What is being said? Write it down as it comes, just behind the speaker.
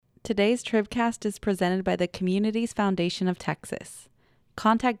Today's Tribcast is presented by the Communities Foundation of Texas.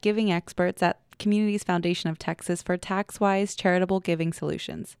 Contact giving experts at Communities Foundation of Texas for tax-wise charitable giving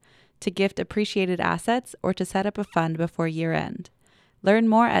solutions, to gift appreciated assets, or to set up a fund before year-end. Learn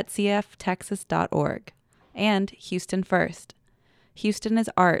more at cftexas.org. And Houston First. Houston is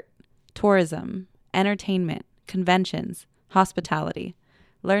art, tourism, entertainment, conventions, hospitality.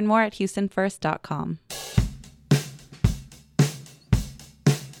 Learn more at houstonfirst.com.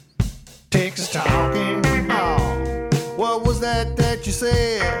 Texas Talking, what was that you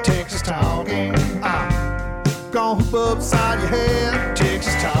said? Texas Talking, gonna hoop upside your head.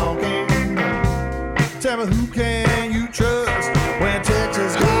 Texas Talking, tell me who can you trust when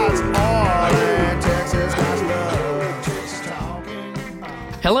Texas got art and Texas got love. Texas Talking.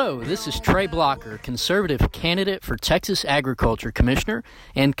 Hello, this is Trey Blocker, conservative candidate for Texas Agriculture Commissioner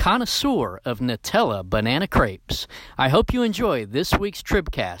and connoisseur of Nutella banana crepes. I hope you enjoy this week's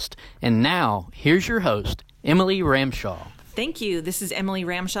Tribcast. And now, here's your host, Emily Ramshaw. Thank you. This is Emily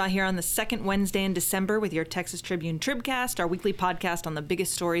Ramshaw here on the second Wednesday in December with your Texas Tribune Tribcast, our weekly podcast on the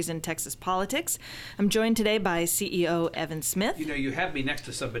biggest stories in Texas politics. I'm joined today by CEO Evan Smith. You know, you have me next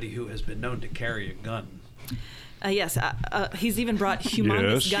to somebody who has been known to carry a gun. Yes, he's even brought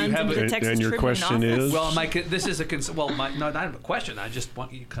humongous guns into the Texas and your Tribune question office. is? Well, this is not a question. I just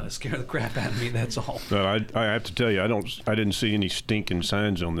want you to kind of scare the crap out of me. That's all. No, I have to tell you, I didn't see any stinking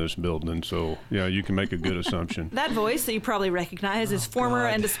signs on this building, so yeah, you can make a good assumption. That voice that you probably recognize is former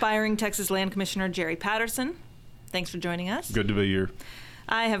and aspiring Texas Land Commissioner Jerry Patterson. Thanks for joining us. Good to be here.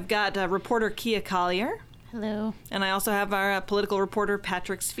 I have got reporter Kia Collier. Hello. And I also have our political reporter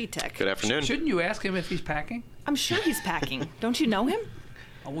Patrick Svitek. Good afternoon. Shouldn't you ask him if he's packing? I'm sure he's packing. Don't you know him?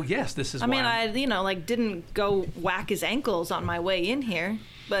 Oh, well, yes. This is. I mean, I didn't go whack his ankles on my way in here,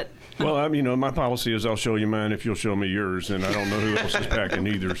 but. Well, my policy is I'll show you mine if you'll show me yours, and I don't know who else is packing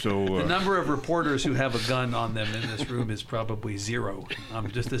either. So the number of reporters who have a gun on them in this room is probably zero.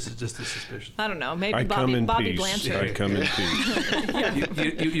 This is just a suspicion. I don't know. Maybe I come in Bobby peace. Blanchard. I come in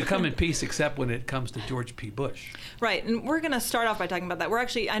peace. You come in peace, except when it comes to George P. Bush. Right, and we're going to start off by talking about that.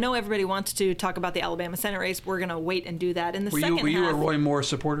 I know everybody wants to talk about the Alabama Senate race. We're going to wait and do that in the second half. Were you a Roy Moore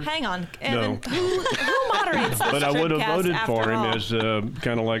supporter? Hang on, Evan. No. Who moderates this But I would have voted for him all? as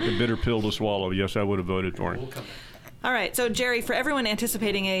kind of like a bitter pill to swallow. Yes, I would have voted for him. All right, so Jerry, for everyone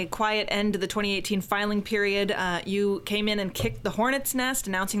anticipating a quiet end to the 2018 filing period, you came in and kicked the hornet's nest,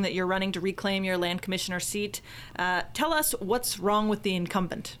 announcing that you're running to reclaim your land commissioner seat. Tell us what's wrong with the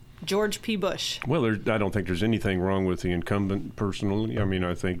incumbent, George P. Bush. Well, I don't think there's anything wrong with the incumbent personally. I mean,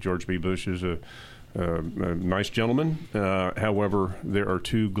 I think George P. Bush is a nice gentleman. However, there are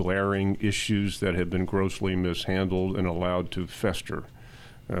two glaring issues that have been grossly mishandled and allowed to fester.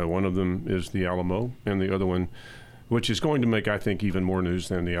 One of them is the Alamo, and the other one, which is going to make, I think, even more news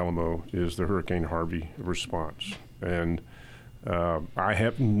than the Alamo, is the Hurricane Harvey response. And I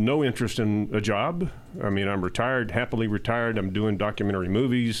have no interest in a job. I mean, I'm retired, happily retired. I'm doing documentary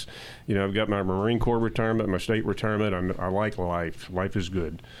movies. I've got my Marine Corps retirement, my state retirement. I like life. Life is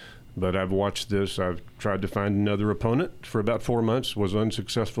good. But I've watched this. I've tried to find another opponent for about 4 months, was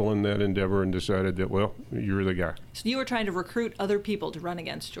unsuccessful in that endeavor, and decided that, well, you're the guy. So you were trying to recruit other people to run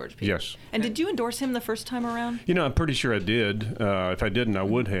against George P. Yes. And did you endorse him the first time around? I'm pretty sure I did. If I didn't, I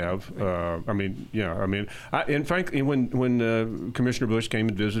would have. And frankly, when Commissioner Bush came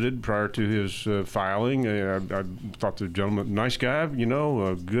and visited prior to his filing, I thought the gentleman, nice guy,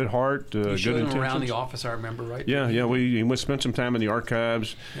 a good heart, good intentions. You showed him around the office, I remember, right? Yeah. We spent some time in the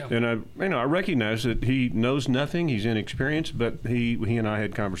archives. Yeah. And I recognize that he knows nothing. He's inexperienced, but he and I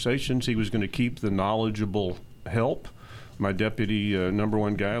had conversations. He was going to keep the knowledgeable help, my deputy number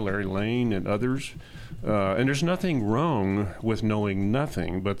one guy, Larry Lane, and others. And there's nothing wrong with knowing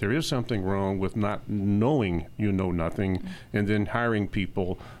nothing, but there is something wrong with not knowing you know nothing and then hiring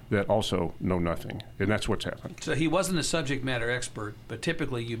people that also know nothing. And that's what's happened. So he wasn't a subject matter expert, but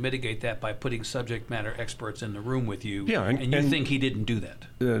typically you mitigate that by putting subject matter experts in the room with you. Yeah, and you think he didn't do that?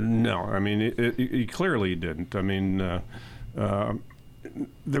 No, I mean, he clearly didn't. I mean,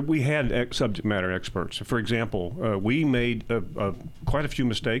 we had subject matter experts. For example, we made quite a few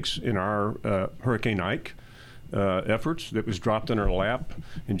mistakes in our Hurricane Ike efforts that was dropped in our lap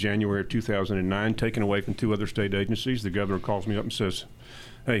in January of 2009, taken away from two other state agencies. The governor calls me up and says,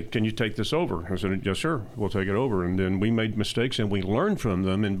 hey, can you take this over? I said, yes, sir, we'll take it over. And then we made mistakes and we learned from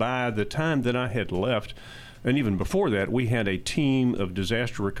them. And by the time that I had left, and even before that, we had a team of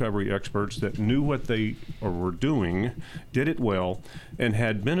disaster recovery experts that knew what they were doing, did it well, and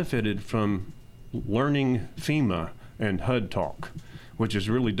had benefited from learning FEMA and HUD talk. which is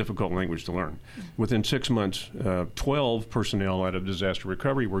a really difficult language to learn. Within 6 months, 12 personnel out of disaster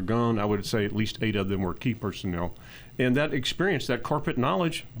recovery were gone. I would say at least 8 of them were key personnel. And that experience, that corporate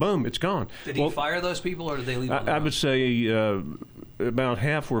knowledge, boom, it's gone. Did he fire those people, or did they leave? I would say about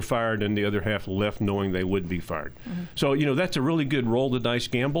half were fired and the other half left knowing they would be fired. So, that's a really good roll the dice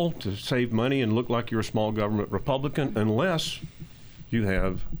gamble to save money and look like you're a small government Republican, unless you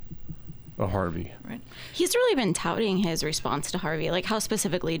have a Harvey. Right. He's really been touting his response to Harvey. Like, how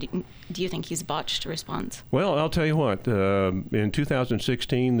specifically do you think he's botched response? Well, I'll tell you what. In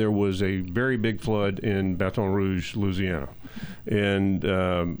 2016, there was a very big flood in Baton Rouge, Louisiana. And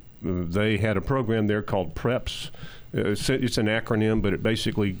they had a program there called PREPS. It's an acronym, but it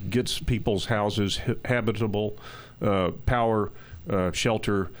basically gets people's houses habitable, power,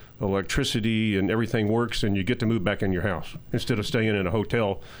 shelter, electricity, and everything works, and you get to move back in your house instead of staying in a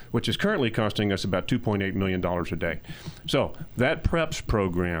hotel, which is currently costing us about $2.8 million a day. So that PREPS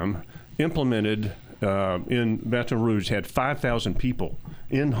program implemented in Baton Rouge had 5,000 people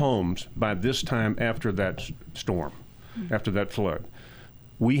in homes by this time after that storm, after that flood.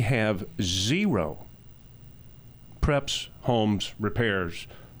 We have 0 PREPS homes repairs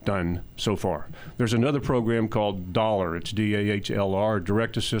done so far. There's another program called DAHLR. It's DAHLR,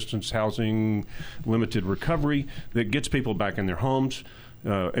 Direct Assistance Housing Limited Recovery, that gets people back in their homes,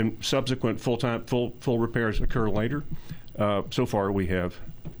 and subsequent full repairs occur later. So far, we have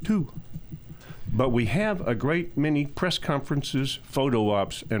 2. But we have a great many press conferences, photo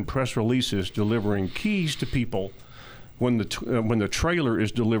ops, and press releases delivering keys to people when the trailer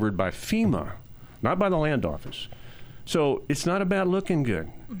is delivered by FEMA, not by the land office. So it's not about looking good.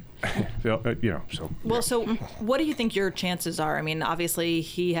 So what do you think your chances are? I mean, obviously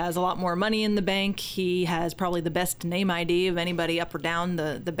he has a lot more money in the bank. He has probably the best name ID of anybody up or down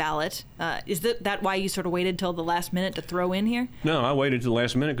the ballot. Is that why you sort of waited till the last minute to throw in here? No, I waited till the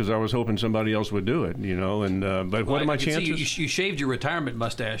last minute because I was hoping somebody else would do it, but what are my chances? You shaved your retirement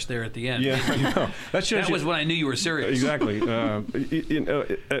mustache there at the end. Yeah, that was when I knew you were serious. Exactly.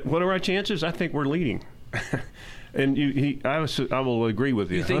 What are our chances? I think we're leading. And I will agree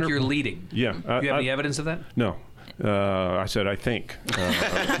with you. You think you're leading? Yeah. Do you have any evidence of that? No. I said I think.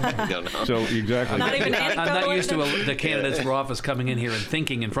 So exactly. Not even I'm not used to the candidates for office coming in here and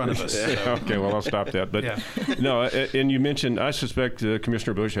thinking in front of us. So. Okay, well, I'll stop that. But no, and you mentioned, I suspect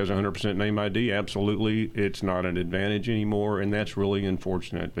Commissioner Bush has 100% name ID. Absolutely. It's not an advantage anymore, and that's really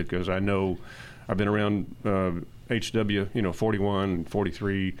unfortunate because I know I've been around HW, 41,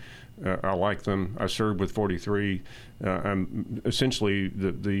 43. I like them. I served with 43. I'm essentially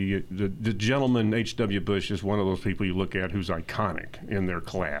the gentleman H.W. Bush is one of those people you look at who's iconic in their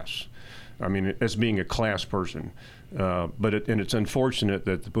class. I mean, as being a class person. But it's unfortunate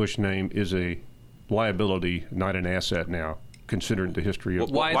that the Bush name is a liability, not an asset now, considering the history of.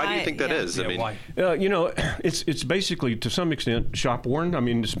 Why do you think that is? Yeah, I mean, why? It's basically to some extent shop worn. I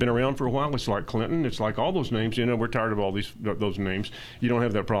mean, it's been around for a while. It's like Clinton. It's like all those names. We're tired of all those names. You don't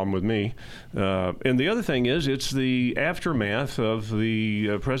have that problem with me. And the other thing is, it's the aftermath of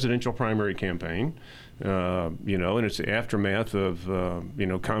the presidential primary campaign. And it's the aftermath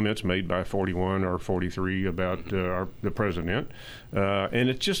of comments made by 41 or 43 about the president, and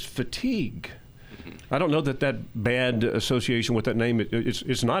it's just fatigue. I don't know that bad association with that name,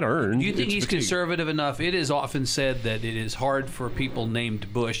 it's not earned. Do you think he's fatigue. conservative enough? It is often said that it is hard for people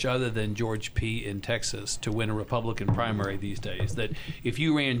named Bush, other than George P. in Texas, to win a Republican primary these days. That if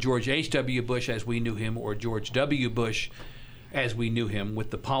you ran George H.W. Bush as we knew him, or George W. Bush as we knew him,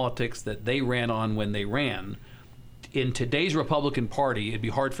 with the politics that they ran on when they ran, in today's Republican Party, it'd be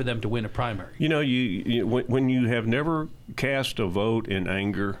hard for them to win a primary. When you have never cast a vote in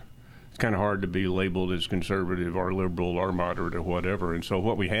anger, it's kind of hard to be labeled as conservative or liberal or moderate or whatever. And so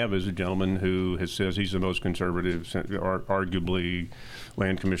what we have is a gentleman who says he's the most conservative, arguably,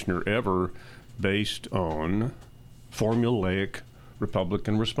 land commissioner ever, based on formulaic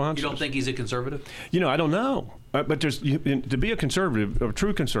Republican responses. You don't think he's a conservative? I don't know. But to be a conservative, a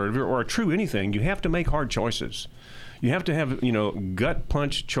true conservative, or a true anything, you have to make hard choices. You have to have, gut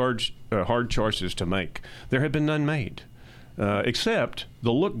punch hard choices to make. There have been none made. Except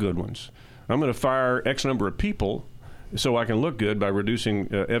the look good ones. I'm going to fire X number of people so I can look good by reducing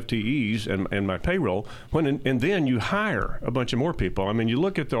FTEs and my payroll. And then you hire a bunch of more people. I mean, you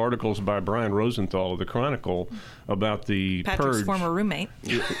look at the articles by Brian Rosenthal of the Chronicle about the Patrick's purge. former roommate.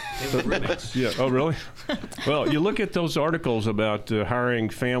 They were roommates. Yeah. Oh, really? Well, you look at those articles about hiring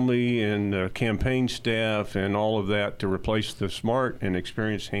family and campaign staff and all of that to replace the smart and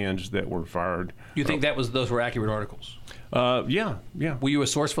experienced hands that were fired. You think those were accurate articles? Yeah. Were you a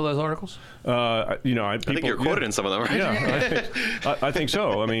source for those articles? I think you're quoted in some of them, right? Yeah, I think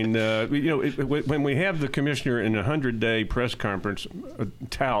so. I mean, when we have the commissioner in a 100-day press conference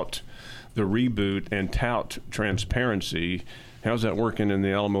tout the reboot and tout transparency, how's that working in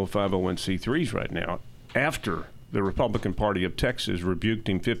the Alamo 501c3s right now? After the Republican Party of Texas rebuked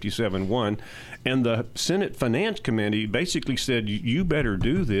him 57-1, and the Senate Finance Committee basically said, you better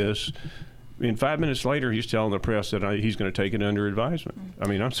do this. And 5 minutes later, he's telling the press that he's going to take it under advisement. I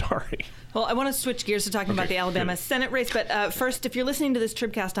mean, I'm sorry. Well, I want to switch gears to talking about the Alabama Senate race. But first, if you're listening to this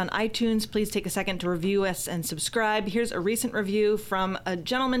Tribcast on iTunes, please take a second to review us and subscribe. Here's a recent review from a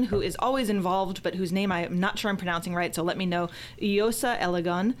gentleman who is always involved, but whose name I'm not sure I'm pronouncing right, so let me know. Iosa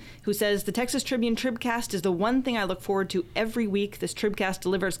Elegon, who says, the Texas Tribune Tribcast is the one thing I look forward to every week. This Tribcast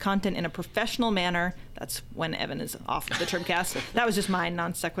delivers content in a professional manner. That's when Evan is off the Tribcast. That was just mine,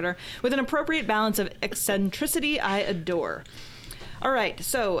 non sequitur. With an appropriate balance of eccentricity I adore. All right,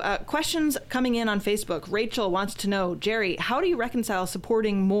 so questions coming in on Facebook. Rachel wants to know, Jerry, how do you reconcile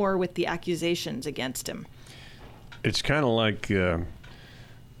supporting Moore with the accusations against him? It's kind of like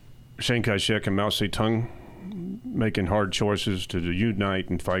Chiang Kai-shek and Mao Zedong making hard choices to unite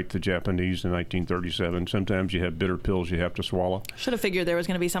and fight the Japanese in 1937. Sometimes you have bitter pills you have to swallow. Should have figured there was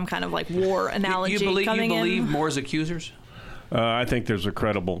going to be some kind of like war analogy coming in. You believe Moore's accusers? I think there's a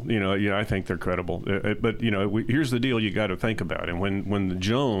credible, I think they're credible. But, here's the deal you got to think about. And when the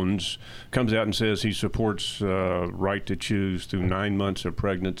Jones comes out and says he supports right to choose through 9 months of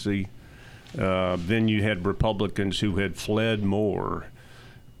pregnancy, then you had Republicans who had fled Moore.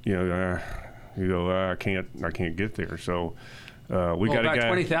 I can't get there. So we got a guy. About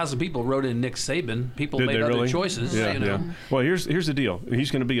 20,000 people wrote in Nick Saban. People made other choices. Yeah. Well, here's the deal.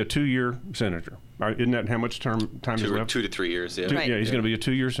 He's going to be a 2-year senator. Isn't that how much time is left? 2 to 3 years. Yeah. Right. Yeah, he's going to be a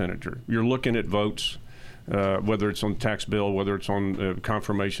 2-year senator. You're looking at votes, whether it's on the tax bill, whether it's on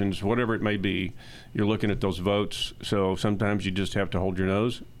confirmations, whatever it may be. You're looking at those votes. So sometimes you just have to hold your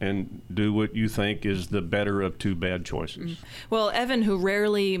nose and do what you think is the better of two bad choices. Well, Evan, who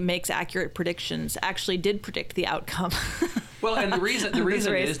rarely makes accurate predictions, actually did predict the outcome. Well, and the reason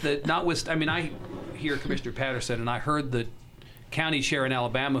is that I hear Commissioner Patterson, and I heard the county chair in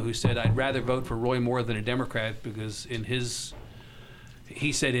Alabama who said, I'd rather vote for Roy Moore than a Democrat because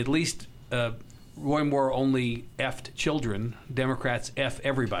he said at least Roy Moore only effed children. Democrats F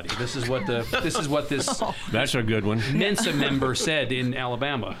everybody. This is what this That's a good one. Mensa member said in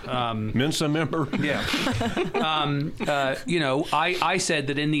Alabama. Mensa member? Yeah. I said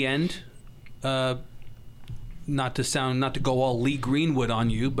that in the end, not to go all Lee Greenwood on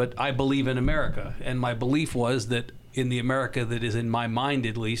you, but I believe in America. And my belief was that in the America that is in my mind,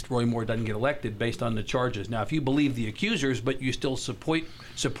 at least, Roy Moore doesn't get elected based on the charges. Now, if you believe the accusers, but you still support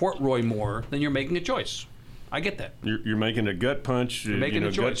Roy Moore, then you're making a choice. I get that. You're making a gut punch,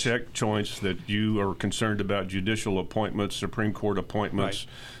 gut check choice that you are concerned about judicial appointments, Supreme Court appointments,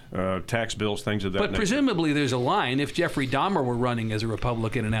 tax bills, things of that nature. But presumably there's a line. If Jeffrey Dahmer were running as a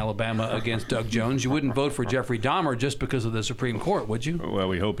Republican in Alabama against Doug Jones, you wouldn't vote for Jeffrey Dahmer just because of the Supreme Court, would you? Well,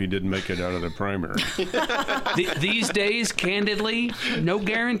 we hope he didn't make it out of the primary. These days, candidly, no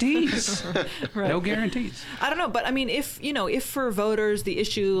guarantees. Right. No guarantees. I don't know, but I mean, if for voters the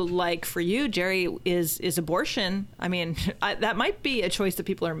issue, like for you, Jerry, is abortion, I mean, that might be a choice that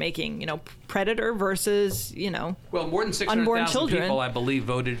people are making. Predator versus well, more than unborn 600,000 children. people, I believe,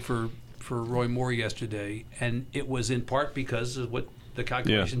 voted for Roy Moore yesterday, and it was in part because of what the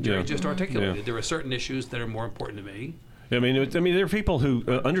calculation Jerry just articulated. Yeah. There are certain issues that are more important to me. I mean, there are people who,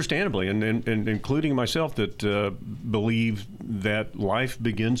 understandably, and including myself, that believe that life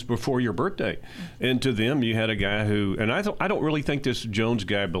begins before your birthday. And to them, you had a guy who, and I don't really think this Jones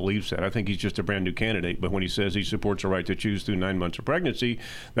guy believes that. I think he's just a brand new candidate. But when he says he supports a right to choose through 9 months of pregnancy,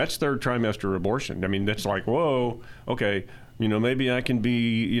 that's third trimester abortion. I mean, that's like, whoa, okay. Maybe I can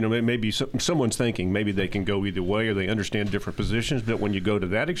be, maybe someone's thinking maybe they can go either way or they understand different positions. But when you go to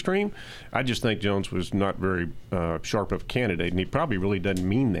that extreme, I just think Jones was not very sharp of a candidate. And he probably really doesn't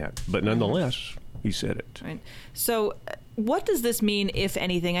mean that. But nonetheless, he said it. Right. So what does this mean, if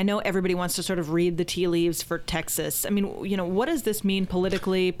anything? I know everybody wants to sort of read the tea leaves for Texas. I mean, what does this mean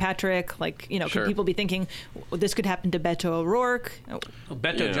politically, Patrick? Like, Sure. Could people be thinking this could happen to Beto O'Rourke?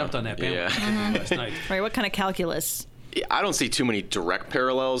 Beto jumped on that bandwagon last night. Right. What kind of calculus? I don't see too many direct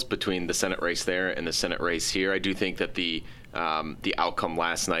parallels between the Senate race there and the Senate race here. I do think that the outcome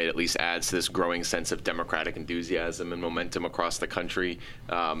last night at least adds to this growing sense of Democratic enthusiasm and momentum across the country,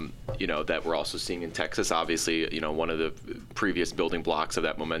 that we're also seeing in Texas. Obviously, one of the previous building blocks of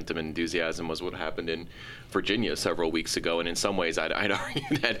that momentum and enthusiasm was what happened in Virginia several weeks ago. And in some ways, I'd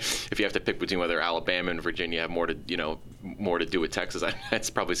argue that if you have to pick between whether Alabama and Virginia have more to, more to do with Texas.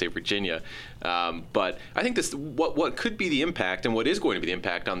 I'd probably say Virginia. But I think what could be the impact, and what is going to be the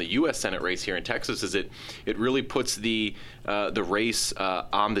impact on the U.S. Senate race here in Texas, is it really puts the race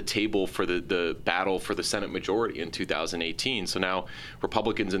on the table for the battle for the Senate majority in 2018. So now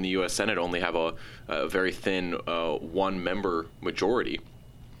Republicans in the U.S. Senate only have a very thin one-member majority.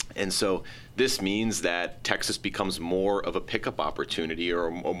 And so this means that Texas becomes more of a pickup opportunity, or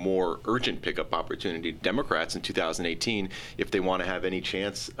a more urgent pickup opportunity to Democrats in 2018 if they want to have any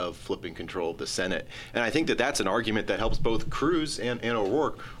chance of flipping control of the Senate. And I think that that's an argument that helps both Cruz and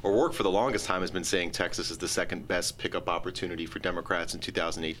O'Rourke. O'Rourke, for the longest time, has been saying Texas is the second best pickup opportunity for Democrats in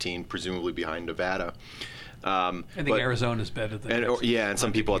 2018, presumably behind Nevada. I think Arizona's better than Texas. And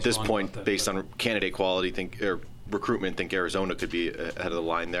some people at this point, based on candidate quality, recruitment, think Arizona could be ahead of the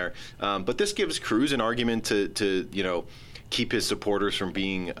line there. But this gives Cruz an argument to keep his supporters from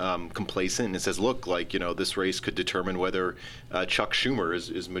being complacent. And it says, look, this race could determine whether Chuck Schumer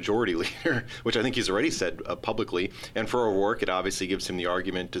is majority leader, which I think he's already said publicly. And for O'Rourke, it obviously gives him the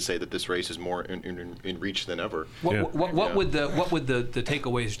argument to say that this race is more in reach than ever. What would the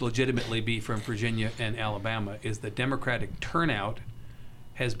takeaways legitimately be from Virginia and Alabama is the Democratic turnout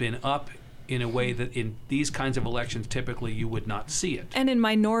has been up in a way that in these kinds of elections typically you would not see it. And in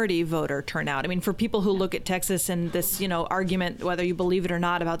minority voter turnout. I mean, for people who look at Texas and this, argument, whether you believe it or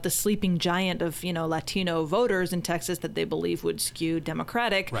not, about the sleeping giant of, Latino voters in Texas that they believe would skew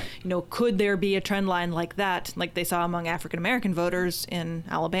Democratic, right. Could there be a trend line like that, like they saw among African-American voters in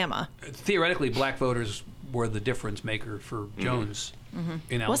Alabama? Theoretically, black voters were the difference maker for Jones. In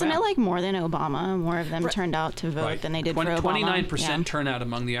Alabama. Wasn't it like more than Obama? More of them turned out to vote than they did for Obama. 29% turnout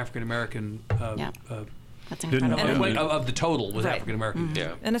among the African American. That's incredible. Of the total was African American.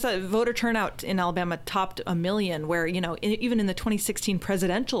 Yeah. And I thought voter turnout in Alabama topped 1 million, where even in the 2016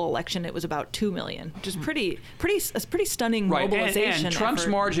 presidential election it was about 2 million, which is pretty stunning mobilization. And Trump's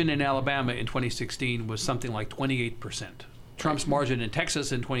effort. margin in Alabama in 2016 was something like 28%. Trump's margin in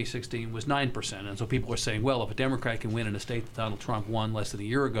Texas in 2016 was 9%. And so people are saying, well, if a Democrat can win in a state that Donald Trump won less than a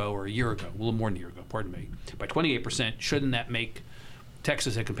year ago, a little more than a year ago, pardon me, by 28%, shouldn't that make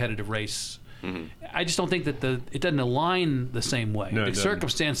Texas a competitive race? Mm-hmm. I just don't think that it doesn't align the same way. No, the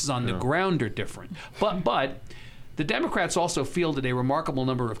circumstances on the ground are different. But the Democrats also fielded a remarkable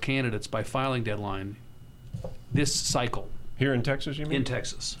number of candidates by filing deadline this cycle. Here in Texas, you mean? In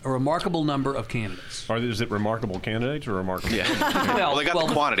Texas. A remarkable number of candidates. Is it remarkable candidates or remarkable? Yeah. Well, they got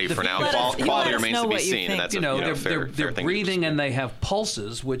the quantity for now. Quality remains to be seen, and that's they're thing breathing and they have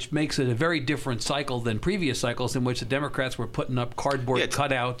pulses, which makes it a very different cycle than previous cycles in which the Democrats were putting up cardboard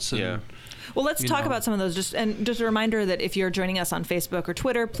cutouts. And, Well, let's talk about some of those. Just a reminder that if you're joining us on Facebook or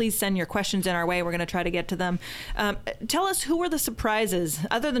Twitter, please send your questions in our way. We're going to try to get to them. Tell us, who were the surprises,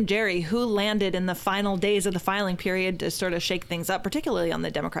 other than Jerry, who landed in the final days of the filing period to sort of shake things up, particularly on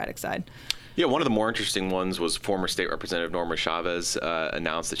the Democratic side? Yeah, one of the more interesting ones was former State Representative Norma Chavez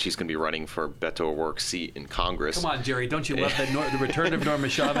announced that she's going to be running for Beto O'Rourke's seat in Congress. Come on, Jerry, don't you love the return of Norma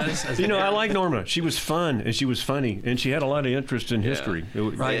Chavez? I like Norma. She was fun, and she was funny, and she had a lot of interest in history.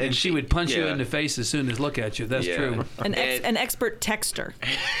 Right, and she would punch you in the face as soon as look at you. That's true. An expert texter.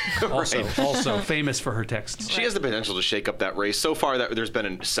 Also famous for her texts. She has the potential to shake up that race. So far, there's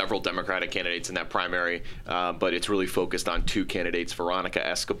been several Democratic candidates in that primary, but it's really focused on two candidates, Veronica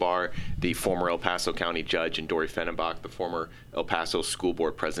Escobar, the former El Paso County judge, and Dory Fennenbach, the former El Paso school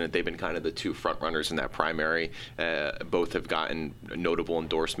board president. They've been kind of the two front runners in that primary. Both have gotten notable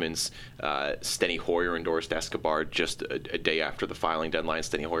endorsements. Steny Hoyer endorsed Escobar just a day after the filing deadline,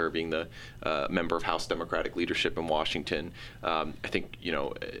 Steny Hoyer being the member of House Democratic leadership in Washington. I think,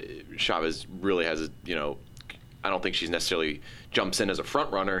 Chavez really has I don't think she's necessarily jumps in as a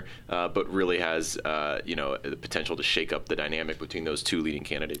front runner, but really has the potential to shake up the dynamic between those two leading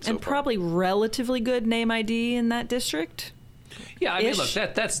candidates. And probably relatively good name ID in that district. Yeah, I mean, look,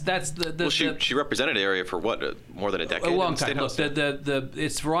 that's the. Well, she represented the area for more than a decade. A long time. Look,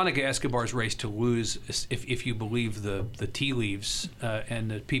 it's Veronica Escobar's race to lose, if you believe the tea leaves and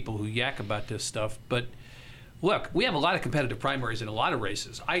the people who yak about this stuff, but. Look, we have a lot of competitive primaries in a lot of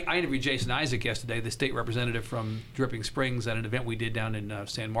races. I interviewed Jason Isaac yesterday, the state representative from Dripping Springs, at an event we did down in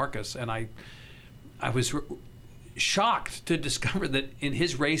San Marcos, and I was shocked to discover that in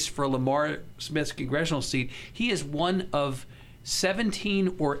his race for Lamar Smith's congressional seat, he is one of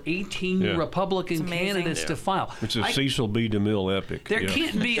 17 or 18 Republican candidates to file. It's a Cecil B. DeMille epic. There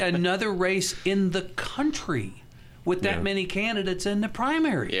can't be another race in the country with that many candidates in the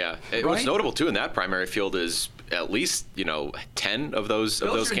primary. Yeah. What's notable, too, in that primary field is at least 10 of those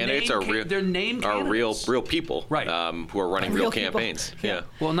candidates they're named are real candidates. people, right? Who are running real people. campaigns. Yeah.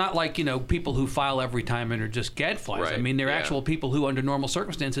 Well, not like people who file every time and are just gadflies. Right. I mean, they're actual people who, under normal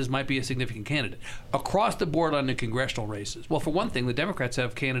circumstances, might be a significant candidate across the board on the congressional races. Well, for one thing, the Democrats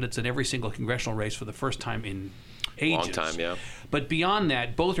have candidates in every single congressional race for the first time in ages. Long time, yeah. But beyond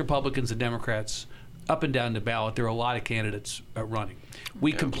that, both Republicans and Democrats, up and down the ballot, there are a lot of candidates running.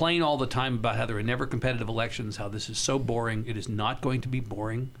 We complain all the time about how there are never competitive elections, how this is so boring. It is not going to be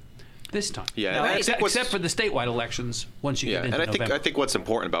boring this time. Yeah, Right. Except for the statewide elections once you get into November. I think what's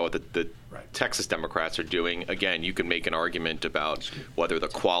important about what the Texas Democrats are doing, again, you can make an argument about whether the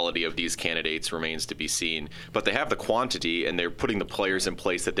quality of these candidates remains to be seen, but they have the quantity and they're putting the players in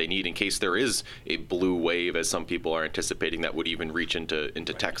place that they need in case there is a blue wave, as some people are anticipating, that would even reach into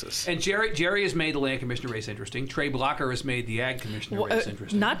Texas. And Jerry has made the land commissioner race interesting. Trey Blocker has made the ag commissioner race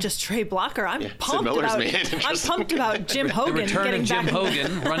interesting. Not just Trey Blocker. I'm pumped Miller's about. made it I'm interesting. pumped about Jim Hogan The return getting of Jim back.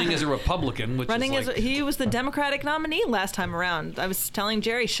 Hogan running as a Republican, which Running is as he was the Democratic nominee last time around. I was telling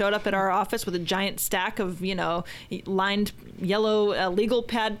Jerry, showed up at our office with a giant stack of lined yellow legal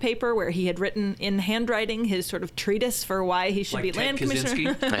pad paper where he had written in handwriting his sort of treatise for why he should Like be Ted land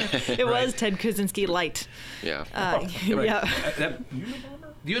commissioner. Kaczynski? It was Ted Kaczynski light. Yeah. Yeah.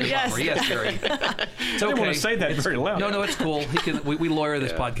 Unabomber, yes, Jerry. It's I didn't want to say that very loud. No, it's cool. We lawyer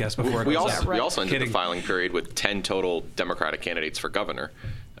this podcast before it We goes also out. we also ended Kidding. the filing period with 10 total Democratic candidates for governor.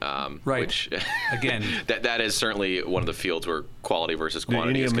 Right. Which Again, that is certainly one of the fields where quality versus Do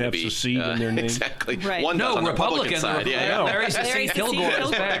quantity any is of them going to have be secede in their name? Exactly. Right. One does no, on the Republican Republican. side. Yeah. Larry Larry Cecile Kilgore Cecile is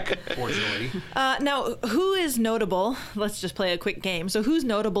Kilgore. back, fortunately. Now, who is notable? Let's just play a quick game. So, who's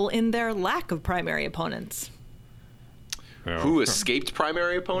notable in their lack of primary opponents? Who escaped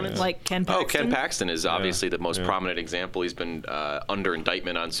primary opponents? Like Ken Paxton? Oh, Ken Paxton is obviously the most prominent example. He's been under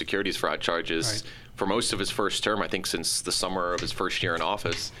indictment on securities fraud charges for most of his first term, I think since the summer of his first year in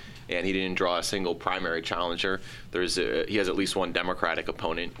office. And he didn't draw a single primary challenger. He has at least one Democratic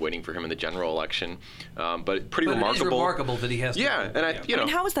opponent waiting for him in the general election. But pretty But remarkable. it is remarkable that he has. Yeah, and I mean,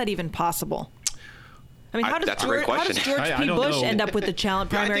 how is that even possible? I mean, That's a great George question. P. I don't Bush know. end up with the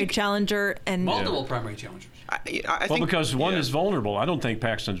primary challenger and multiple primary challengers. I think, because one is vulnerable. I don't think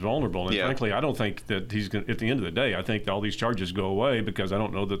Paxton's vulnerable, and Yeah. frankly, I don't think that he's going. At the end of the day, I think all these charges go away because I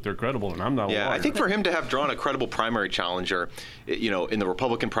don't know that they're credible, and I'm not. Yeah, a lawyer. I think for him to have drawn a credible primary challenger, in the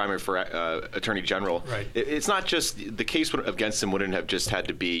Republican primary for Attorney General, Right. It's not just the case against him wouldn't have just had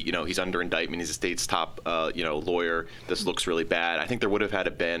to be, he's under indictment, he's the state's top, lawyer. This looks really bad. I think there would have had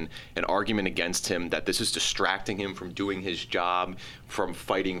to been an argument against him that this is distracting him from doing his job, from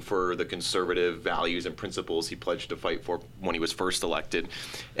fighting for the conservative values and principles he pledged to fight for when he was first elected.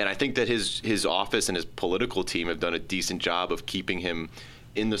 And I think that his office and his political team have done a decent job of keeping him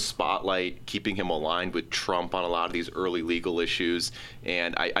in the spotlight, keeping him aligned with Trump on a lot of these early legal issues.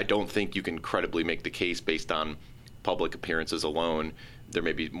 And I don't think you can credibly make the case based on public appearances alone. There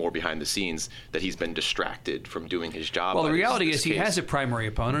may be more behind the scenes that he's been distracted from doing his job. Well, the by reality this is he case. has a primary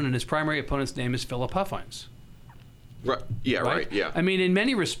opponent, and his primary opponent's name is Philip Huffines. Right. Yeah, right. Yeah. I mean, in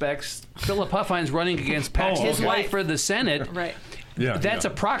many respects, Philip Huffines running against Paxton's His wife wife. for the Senate. right. Yeah, That's a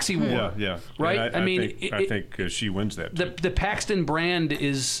proxy war. Yeah. Right? And I mean, I think she wins that. Too. The Paxton brand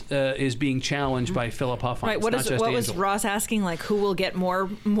is being challenged by Philip Huffines. Right. What not just was Angela. Ross asking? Like, who will get more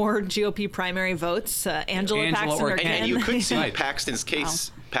GOP primary votes? Angela Paxton or or Ken. Ken? And you could see Right. Paxton's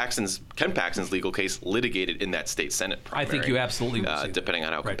case, Ken Paxton's legal case litigated in that state Senate primary. I think you absolutely would see that. depending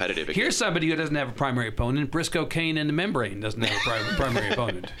on how Right. competitive it Here's gets. somebody who doesn't have a primary opponent. Briscoe Cain in the membrane doesn't have a primary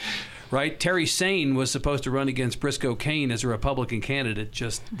opponent. Right? Terry Sane was supposed to run against Briscoe Cain as a Republican candidate.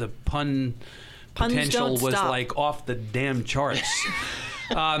 Just the Puns potential don't was stop. like off the damn charts.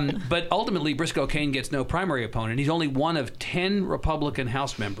 But ultimately, Briscoe Cain gets no primary opponent. He's only one of 10 Republican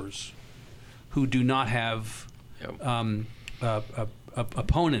House members who do not have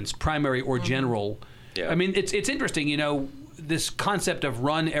opponents, primary or general. Yeah. I mean, it's interesting, this concept of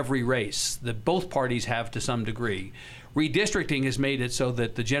run every race that both parties have to some degree. Redistricting has made it so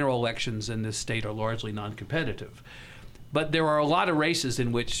that the general elections in this state are largely non-competitive. But there are a lot of races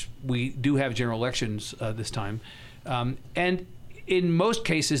in which we do have general elections this time. And in most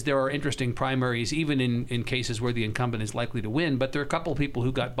cases, there are interesting primaries, even in cases where the incumbent is likely to win. But there are a couple of people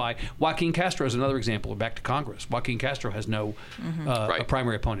who got by. Joaquin Castro is another example. Back to Congress. Joaquin Castro has no a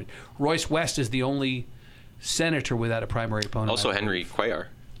primary opponent. Royce West is the only senator without a primary opponent. Also, Henry Cuellar.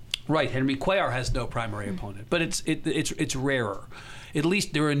 Right, Henry Cuellar has no primary opponent, but it's rarer. At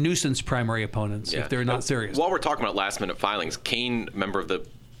least there are nuisance primary opponents if they're not serious. While we're talking about last-minute filings, Cain, member of the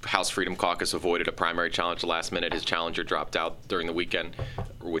House Freedom Caucus, avoided a primary challenge last minute. His challenger dropped out during the weekend.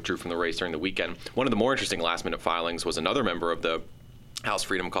 withdrew from the race during the weekend. One of the more interesting last-minute filings was another member of the House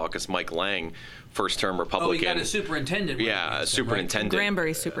Freedom Caucus, Mike Lang, first-term Republican. Oh, you got a superintendent. Yeah, a superintendent.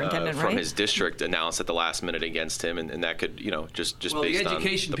 Granbury superintendent, from right? his district announced at the last minute against him, and that could, just well, based the on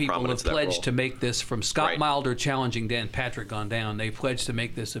education the people prominence have of that pledged role. to make this, from Scott Right. Milder challenging Dan Patrick on down, they pledged to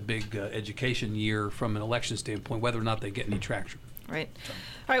make this a big education year from an election standpoint, whether or not they get any traction. Right.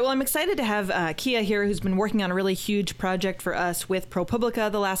 All right. Well, I'm excited to have Kia here, who's been working on a really huge project for us with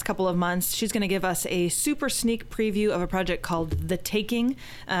ProPublica the last couple of months. She's going to give us a super sneak preview of a project called The Taking.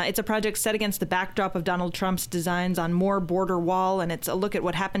 It's a project set against the backdrop of Donald Trump's designs on more border wall, and it's a look at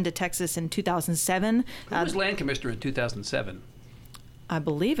what happened to Texas in 2007. Who was land commissioner in 2007? I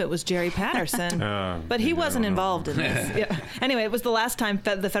believe it was Jerry Patterson, but he wasn't involved in this. Yeah. Anyway, it was the last time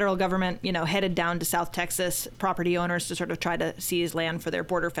the federal government, headed down to South Texas property owners to sort of try to seize land for their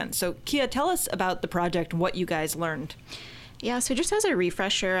border fence. So, Kia, tell us about the project and what you guys learned. Yeah, so just as a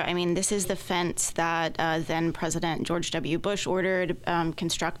refresher, this is the fence that then President George W. Bush ordered,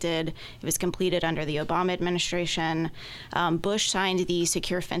 constructed. It was completed under the Obama administration. Bush signed the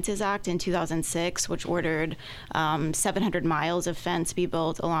Secure Fences Act in 2006, which ordered 700 miles of fence be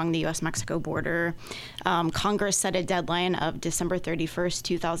built along the U.S.-Mexico border. Congress set a deadline of December 31st,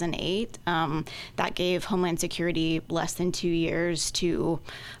 2008. That gave Homeland Security less than 2 years to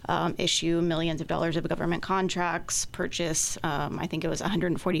issue millions of dollars of government contracts, purchase I think it was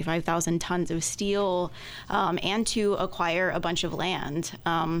 145,000 tons of steel, and to acquire a bunch of land.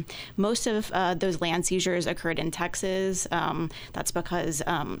 Most of those land seizures occurred in Texas. That's because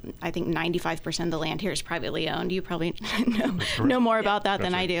I think 95% of the land here is privately owned. You probably know more about that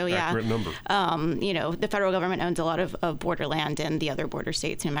than I do. Accurate number. The federal government owns a lot of border land in the other border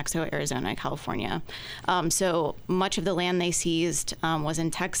states, New Mexico, Arizona, California. So much of the land they seized was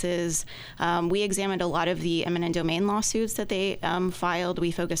in Texas. We examined a lot of the eminent domain lawsuits that they filed.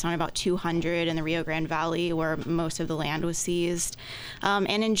 We focused on about 200 in the Rio Grande Valley, where most of the land was seized.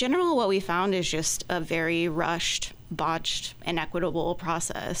 And in general, what we found is just a very rushed, botched, inequitable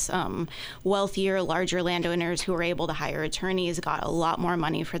process. Wealthier, larger landowners who were able to hire attorneys got a lot more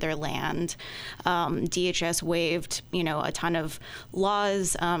money for their land. DHS waived, a ton of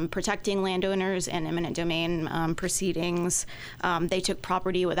laws protecting landowners in eminent domain proceedings. They took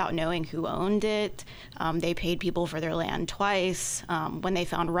property without knowing who owned it. They paid people for their land twice. When they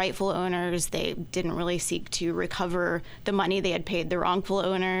found rightful owners, they didn't really seek to recover the money they had paid the wrongful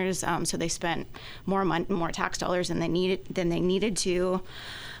owners. So they spent more tax dollars than they needed to.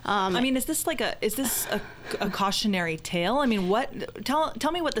 Is this a cautionary tale?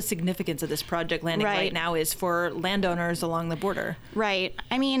 Tell me what the significance of this project landing right now is for landowners along the border. Right.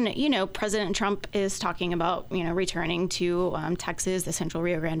 President Trump is talking about, returning to Texas, the central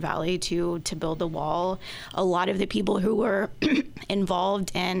Rio Grande Valley, to build the wall. A lot of the people who were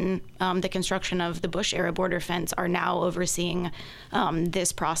involved in the construction of the Bush-era border fence are now overseeing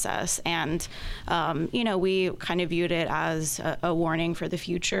this process. And, we kind of viewed it as a warning for the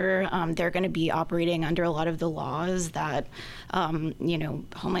future. They're going to be operating under a lot of the laws that,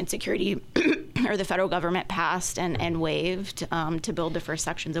 Homeland Security or the federal government passed and waived to build the first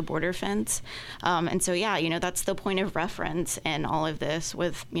sections of border fence. And so, that's the point of reference in all of this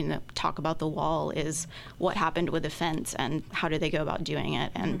with, talk about the wall is what happened with the fence and how did they go about doing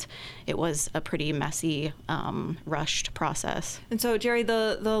it. And it was a pretty messy, rushed process. And so, Jerry,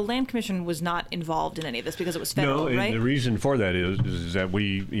 the Land Commission was not involved in any of this because it was federal, right? No, the reason for that is that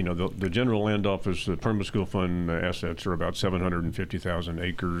we, the General Land Office, the Permanent School Fund assets are about 750,000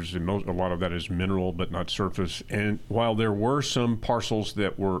 acres, and a lot of that is mineral, but not surface. And while there were some parcels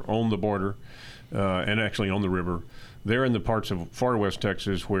that were on the border and actually on the river, they're in the parts of far west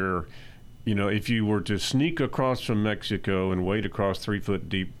Texas where, if you were to sneak across from Mexico and wade across 3-foot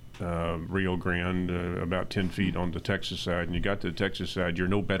deep Rio Grande, about 10 feet on the Texas side, and you got to the Texas side, you're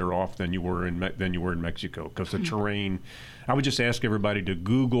no better off than you were in Mexico because the terrain. I would just ask everybody to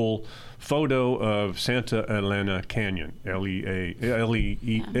Google photo of Santa Elena Canyon, Elena,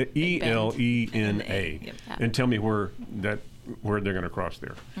 and tell me where they're going to cross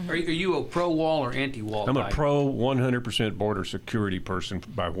there. Are you a pro-wall or anti-wall I'm type? a pro 100% border security person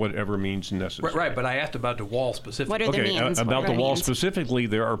by whatever means necessary. Right, but I asked about the wall specifically. What are the means? About the wall specifically,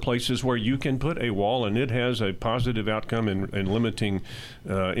 there are places where you can put a wall and it has a positive outcome in limiting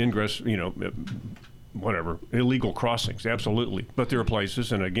ingress, whatever, illegal crossings, absolutely. But there are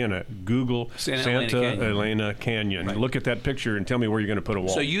places, and again, Google Santa Elena Canyon. Right. Look at that picture and tell me where you're going to put a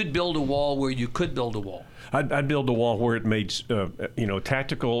wall. So you'd build a wall where you could build a wall. I'd build a wall where it made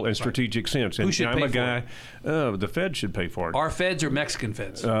tactical and strategic sense. And Who should I'm pay a for guy. The Fed should pay for it. Our feds or Mexican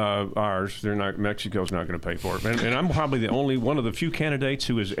feds? Ours. They're not. Mexico's not going to pay for it. And I'm probably the only one of the few candidates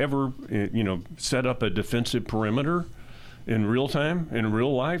who has ever, set up a defensive perimeter in real time, in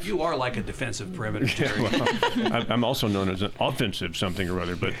real life. You are like a defensive perimeter, Jerry. I'm also known as an offensive something or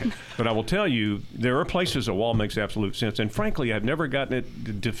other. But I will tell you, there are places a wall makes absolute sense. And frankly, I've never gotten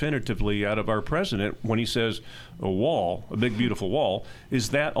it definitively out of our president when he says a wall, a big, beautiful wall. Is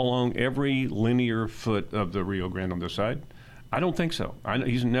that along every linear foot of the Rio Grande on this side? I don't think so.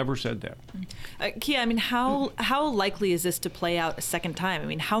 He's never said that. Kia, I mean, how likely is this to play out a second time? I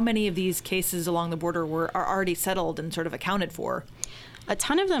mean, how many of these cases along the border are already settled and sort of accounted for? A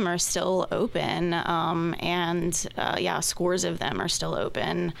ton of them are still open, and scores of them are still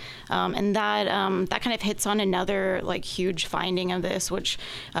open, and that kind of hits on another huge finding of this, which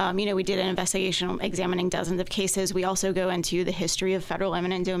we did an investigation examining dozens of cases. We also go into the history of federal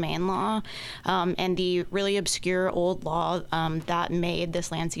eminent domain law, and the really obscure old law that made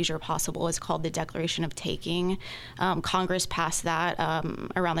this land seizure possible is called the Declaration of Taking. Congress passed that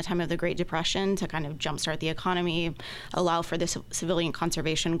around the time of the Great Depression to kind of jumpstart the economy, allow for the civilian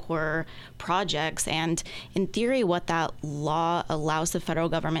Conservation Corps projects. And in theory, what that law allows the federal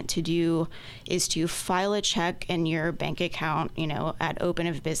government to do is to file a check in your bank account, at open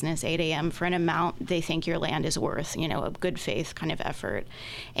of business, 8 a.m. for an amount they think your land is worth, a good faith kind of effort.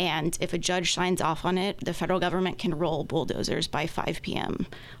 And if a judge signs off on it, the federal government can roll bulldozers by 5 p.m.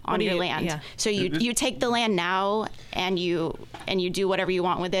 on your land. Yeah. So you take the land now and you do whatever you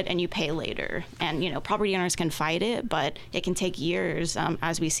want with it and you pay later. And, property owners can fight it, but it can take years,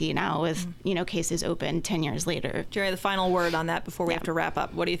 as we see now with, cases open 10 years later. Jerry, the final word on that before we have to wrap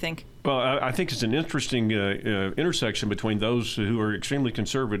up. What do you think? Well, I think it's an interesting intersection between those who are extremely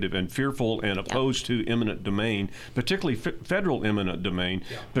conservative and fearful and opposed to eminent domain, particularly federal eminent domain,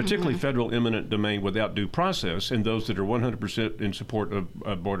 particularly federal eminent domain without due process, and those that are 100% in support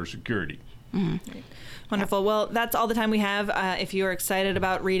of border security. Mm-hmm. Wonderful. Well, that's all the time we have. If you're excited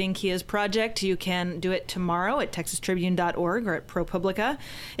about reading Kia's project, you can do it tomorrow at texastribune.org or at ProPublica.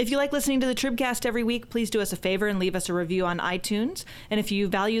 If you like listening to the Tribcast every week, please do us a favor and leave us a review on iTunes. And if you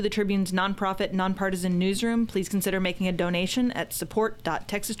value the Tribune's nonprofit, nonpartisan newsroom, please consider making a donation at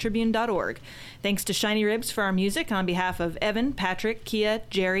support.texastribune.org. Thanks to Shiny Ribs for our music. On behalf of Evan, Patrick, Kia,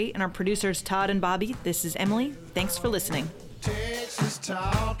 Jerry, and our producers Todd and Bobby, this is Emily. Thanks for listening. Texas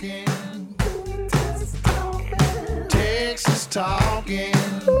Talking. Texas Talking. Texas Talking.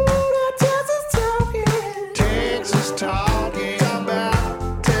 Texas Talking. Talk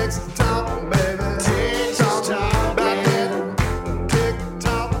about Texas Talking, baby. Texas Talking. Texas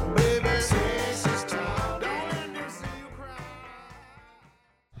Talking, baby. Texas Talking. Don't let me see you cry.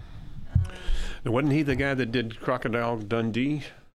 Wasn't he the guy that did Crocodile Dundee?